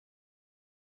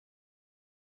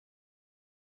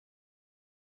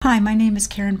Hi, my name is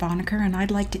Karen Bonacker, and I'd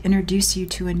like to introduce you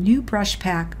to a new brush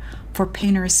pack for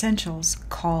Painter Essentials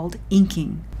called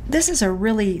Inking. This is a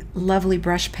really lovely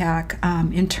brush pack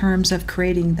in terms of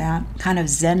creating that kind of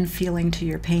zen feeling to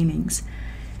your paintings.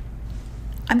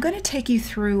 I'm going to take you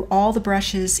through all the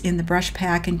brushes in the brush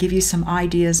pack and give you some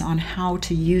ideas on how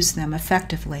to use them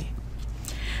effectively.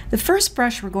 The first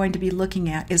brush we're going to be looking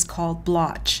at is called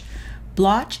Blotch.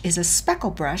 Blotch is a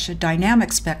speckle brush, a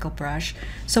dynamic speckle brush,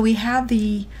 so we have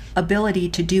the ability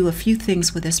to do a few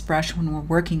things with this brush when we're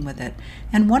working with it.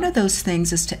 And one of those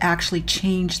things is to actually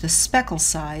change the speckle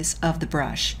size of the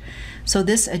brush. So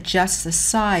this adjusts the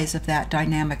size of that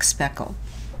dynamic speckle.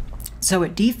 So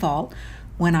at default,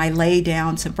 when I lay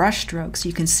down some brush strokes,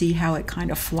 you can see how it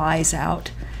kind of flies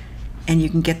out, and you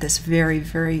can get this very,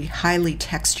 very highly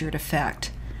textured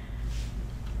effect.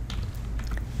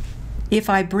 If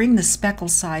I bring the speckle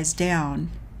size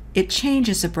down, it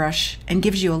changes the brush and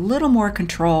gives you a little more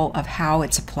control of how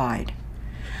it's applied.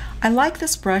 I like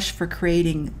this brush for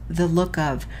creating the look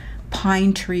of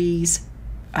pine trees,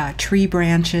 tree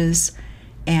branches,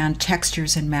 and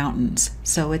textures in mountains.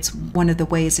 So it's one of the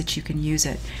ways that you can use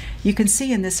it. You can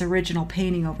see in this original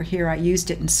painting over here, I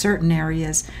used it in certain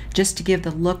areas just to give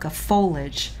the look of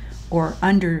foliage or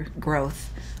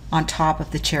undergrowth on top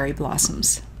of the cherry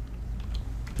blossoms.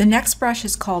 The next brush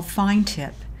is called Fine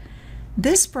Tip.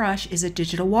 This brush is a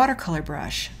digital watercolor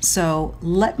brush, so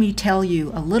let me tell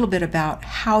you a little bit about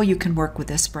how you can work with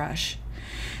this brush.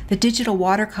 The digital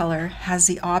watercolor has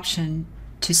the option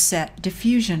to set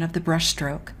diffusion of the brush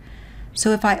stroke. So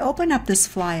if I open up this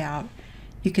flyout,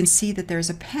 you can see that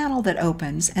there's a panel that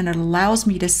opens and it allows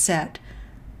me to set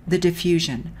the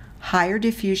diffusion. Higher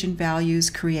diffusion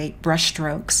values create brush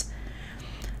strokes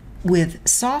with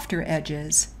softer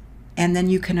edges. And then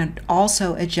you can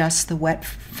also adjust the wet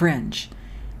fringe,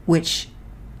 which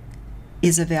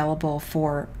is available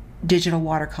for digital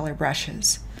watercolor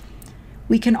brushes.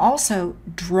 We can also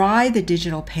dry the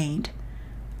digital paint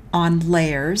on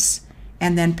layers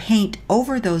and then paint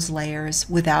over those layers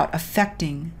without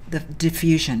affecting the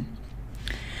diffusion.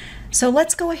 So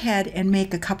let's go ahead and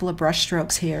make a couple of brush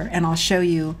strokes here, and I'll show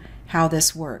you how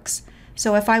this works.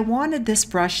 So if I wanted this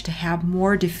brush to have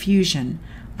more diffusion,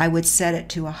 I would set it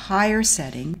to a higher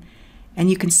setting,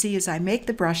 and you can see as I make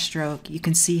the brush stroke, you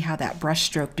can see how that brush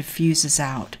stroke diffuses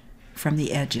out from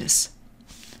the edges.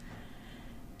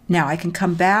 Now I can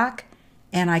come back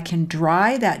and I can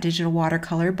dry that digital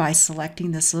watercolor by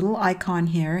selecting this little icon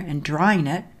here and drying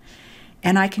it,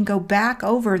 and I can go back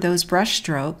over those brush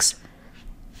strokes,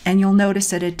 and you'll notice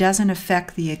that it doesn't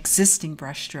affect the existing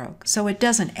brush stroke, so it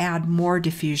doesn't add more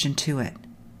diffusion to it.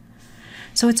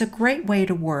 So it's a great way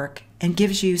to work and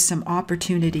gives you some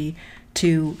opportunity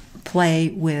to play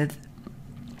with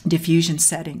diffusion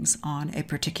settings on a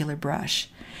particular brush.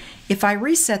 If I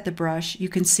reset the brush, you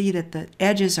can see that the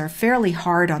edges are fairly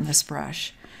hard on this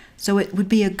brush, so it would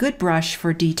be a good brush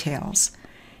for details.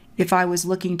 If I was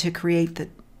looking to create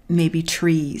maybe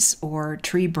trees or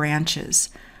tree branches,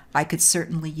 I could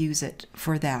certainly use it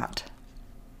for that.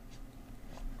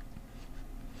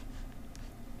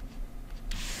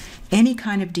 Any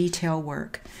kind of detail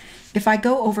work. If I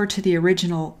go over to the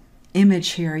original image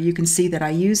here, you can see that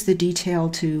I use the detail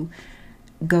to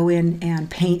go in and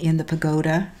paint in the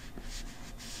pagoda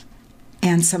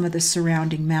and some of the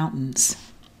surrounding mountains.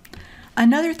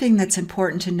 Another thing that's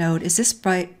important to note is this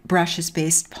brush is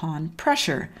based upon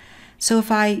pressure. So if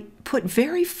I put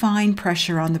very fine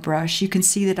pressure on the brush, you can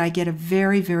see that I get a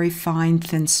very, very fine,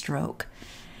 thin stroke.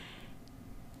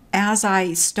 As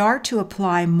I start to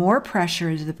apply more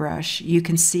pressure to the brush, you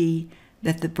can see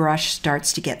that the brush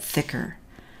starts to get thicker.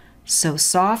 So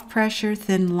soft pressure,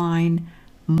 thin line,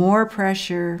 more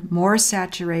pressure, more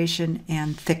saturation,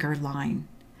 and thicker line.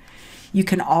 You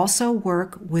can also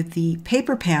work with the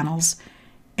paper panels,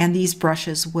 and these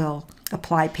brushes will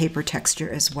apply paper texture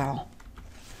as well.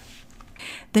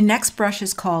 The next brush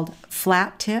is called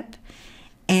Flat Tip.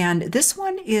 And this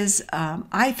one is,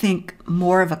 I think,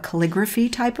 more of a calligraphy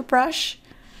type of brush.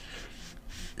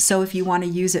 So if you want to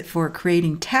use it for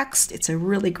creating text, it's a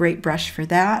really great brush for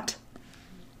that.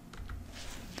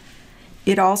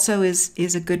 It also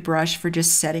is a good brush for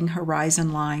just setting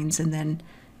horizon lines and then,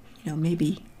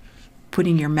 maybe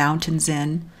putting your mountains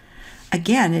in.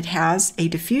 Again, it has a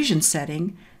diffusion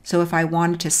setting. So if I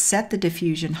wanted to set the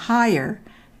diffusion higher,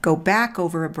 go back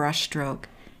over a brush stroke,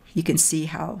 you can see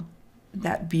how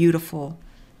that beautiful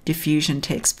diffusion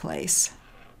takes place.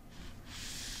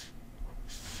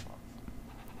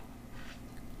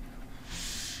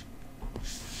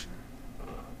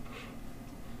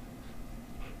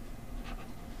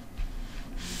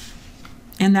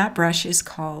 And that brush is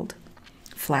called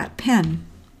Flat Pen.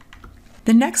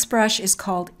 The next brush is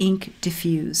called Ink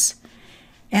Diffuse.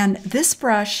 And this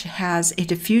brush has a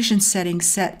diffusion setting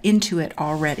set into it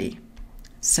already.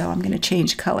 So I'm going to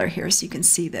change color here so you can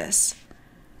see this.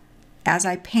 As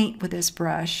I paint with this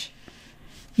brush,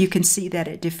 you can see that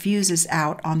it diffuses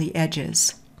out on the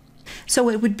edges. So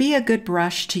it would be a good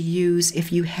brush to use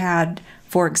if you had,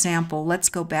 for example, let's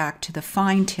go back to the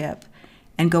fine tip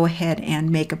and go ahead and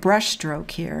make a brush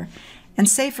stroke here. And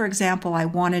say, for example, I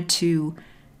wanted to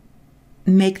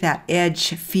make that edge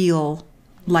feel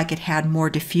like it had more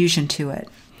diffusion to it.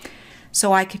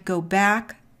 So I could go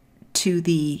back to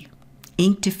the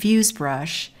ink diffuse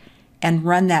brush and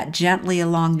run that gently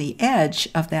along the edge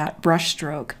of that brush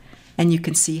stroke, and you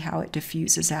can see how it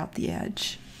diffuses out the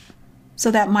edge. So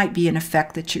that might be an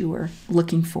effect that you were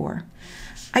looking for.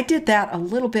 I did that a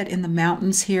little bit in the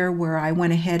mountains here, where I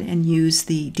went ahead and used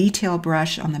the detail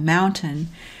brush on the mountain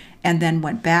and then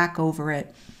went back over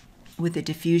it with a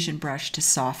diffusion brush to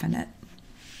soften it.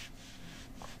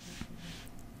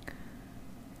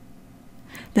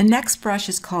 The next brush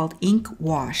is called Ink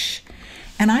Wash,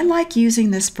 and I like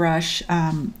using this brush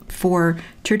for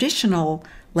traditional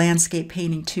landscape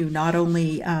painting too, not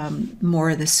only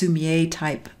more of the Sumier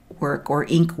type work or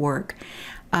ink work.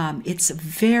 It's a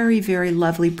very, very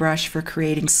lovely brush for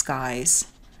creating skies.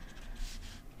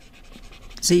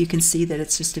 So you can see that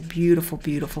it's just a beautiful,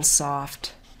 beautiful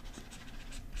soft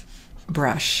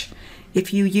brush.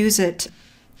 If you use it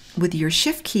with your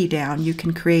shift key down, you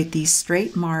can create these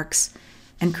straight marks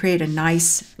and create a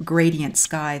nice gradient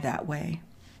sky that way.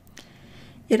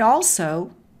 It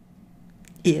also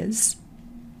is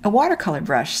a watercolor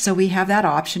brush, so we have that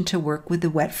option to work with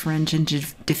the wet fringe and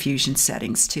diffusion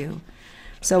settings too.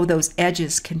 So those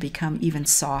edges can become even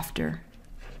softer.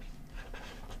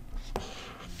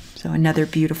 So another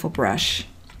beautiful brush.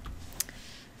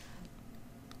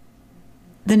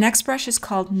 The next brush is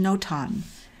called Notan,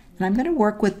 and I'm going to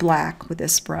work with black with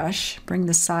this brush, bring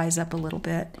the size up a little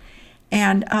bit.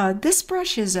 And this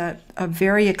brush is a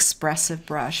very expressive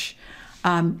brush.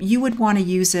 You would want to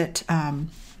use it,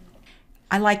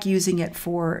 I like using it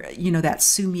for, that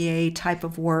Sumier type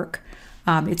of work.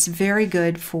 It's very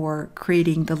good for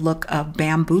creating the look of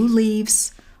bamboo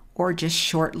leaves or just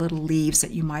short little leaves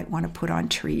that you might want to put on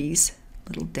trees,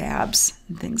 little dabs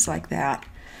and things like that.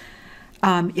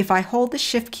 If I hold the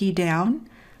shift key down,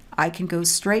 I can go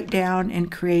straight down and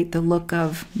create the look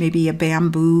of maybe a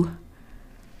bamboo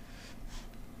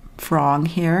frond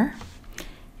here.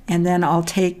 And then I'll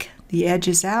take the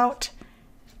edges out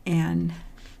and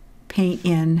paint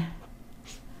in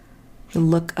the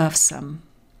look of some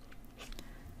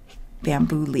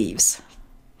bamboo leaves.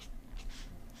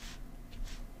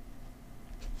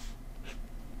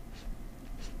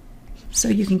 So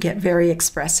you can get very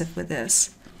expressive with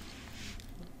this.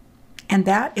 And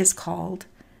that is called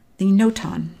the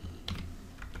Notan.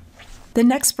 The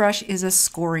next brush is a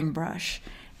scoring brush.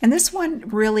 And this one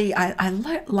really, I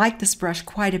like this brush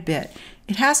quite a bit.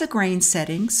 It has a grain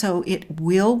setting, so it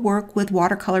will work with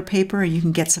watercolor paper, and you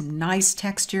can get some nice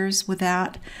textures with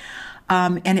that.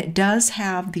 And it does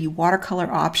have the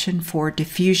watercolor option for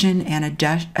diffusion and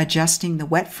adjusting the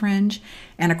wet fringe,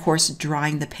 and of course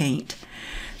drying the paint.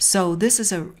 So this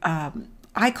is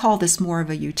I call this more of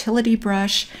a utility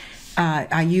brush.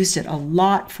 I used it a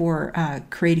lot for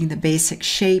creating the basic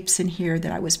shapes in here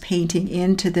that I was painting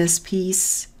into this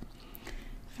piece.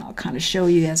 I'll kind of show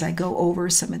you as I go over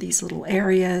some of these little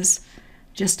areas.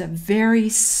 Just a very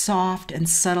soft and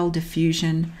subtle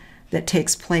diffusion that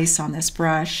takes place on this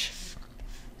brush.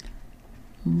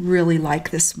 Really like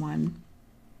this one.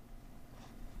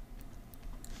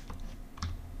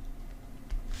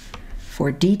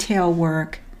 For detail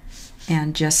work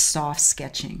and just soft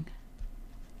sketching.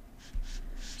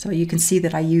 So you can see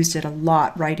that I used it a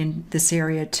lot right in this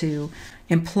area to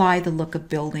imply the look of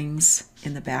buildings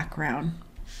in the background.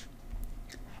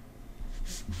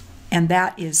 And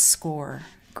that is Score.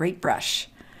 Great brush.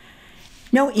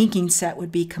 No inking set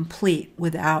would be complete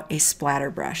without a splatter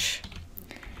brush.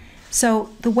 So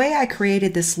the way I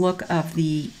created this look of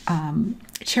the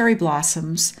cherry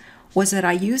blossoms was that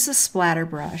I used a splatter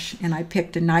brush, and I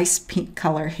picked a nice pink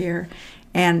color here.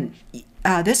 And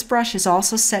this brush is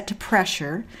also set to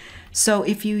pressure. So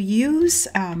if you use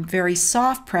very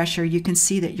soft pressure, you can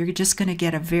see that you're just going to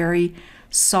get a very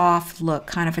soft look,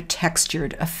 kind of a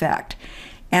textured effect.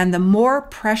 And the more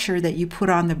pressure that you put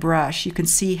on the brush, you can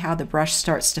see how the brush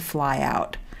starts to fly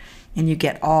out, and you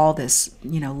get all this,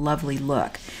 lovely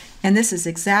look. And this is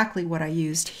exactly what I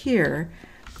used here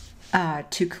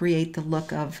to create the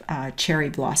look of cherry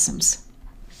blossoms.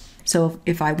 So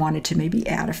if I wanted to maybe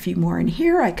add a few more in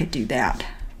here, I could do that.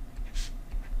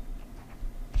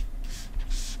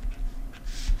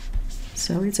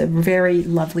 So it's a very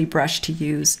lovely brush to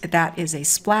use. That is a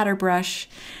splatter brush.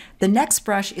 The next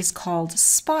brush is called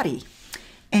Spotty.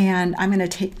 And I'm going to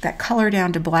take that color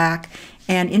down to black.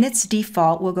 And in its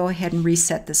default, we'll go ahead and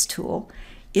reset this tool.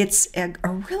 It's a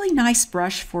really nice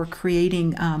brush for creating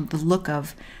the look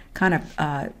of kind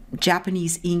of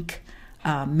Japanese ink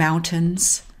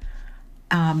mountains.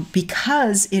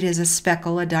 Because it is a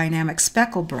speckle, a dynamic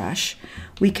speckle brush,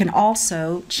 we can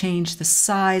also change the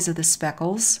size of the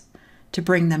speckles to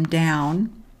bring them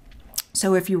down.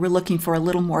 So if you were looking for a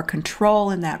little more control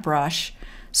in that brush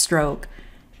stroke,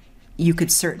 you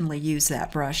could certainly use that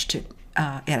brush to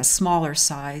at a smaller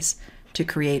size to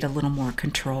create a little more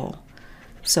control.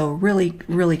 So really,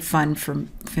 really fun for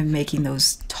making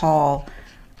those tall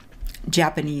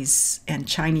Japanese and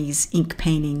Chinese ink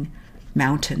painting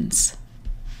mountains.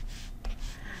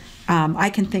 I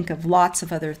can think of lots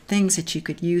of other things that you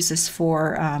could use this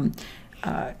for,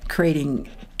 creating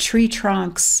tree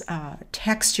trunks,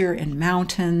 texture in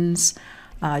mountains,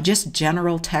 just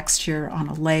general texture on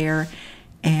a layer.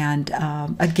 And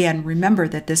again, remember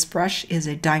that this brush is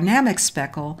a dynamic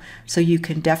speckle, so you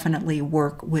can definitely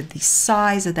work with the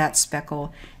size of that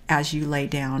speckle as you lay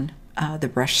down the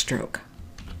brush stroke.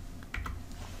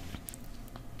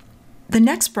 The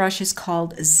next brush is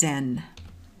called Zen.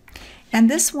 And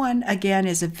this one, again,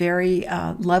 is a very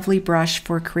lovely brush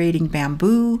for creating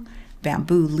bamboo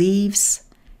leaves.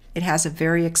 It has a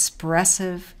very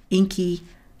expressive, inky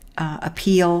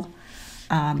appeal.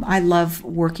 I love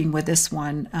working with this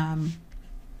one.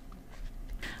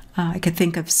 I could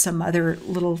think of some other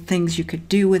little things you could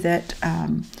do with it.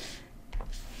 You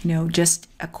know, just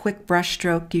a quick brush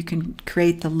stroke, you can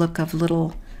create the look of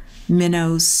little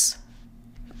minnows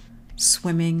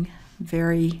swimming,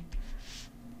 very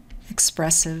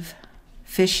expressive.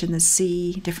 Fish in the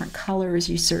sea, different colors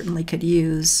you certainly could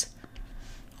use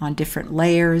on different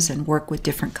layers and work with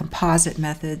different composite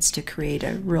methods to create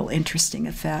a real interesting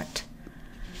effect.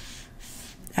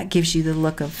 That gives you the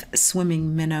look of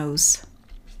swimming minnows.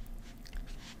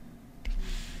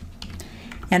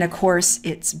 And of course,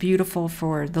 it's beautiful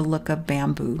for the look of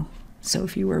bamboo. So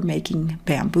if you were making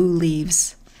bamboo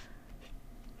leaves,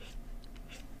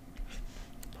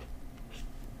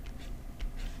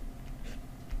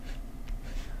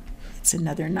 it's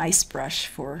another nice brush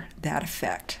for that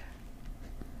effect.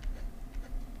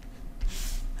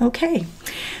 Okay,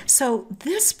 so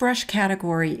this brush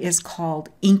category is called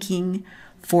inking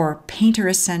for painter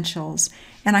essentials,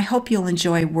 and I hope you'll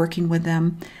enjoy working with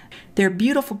them. They're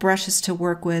beautiful brushes to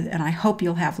work with, and I hope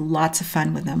you'll have lots of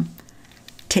fun with them.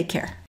 Take care.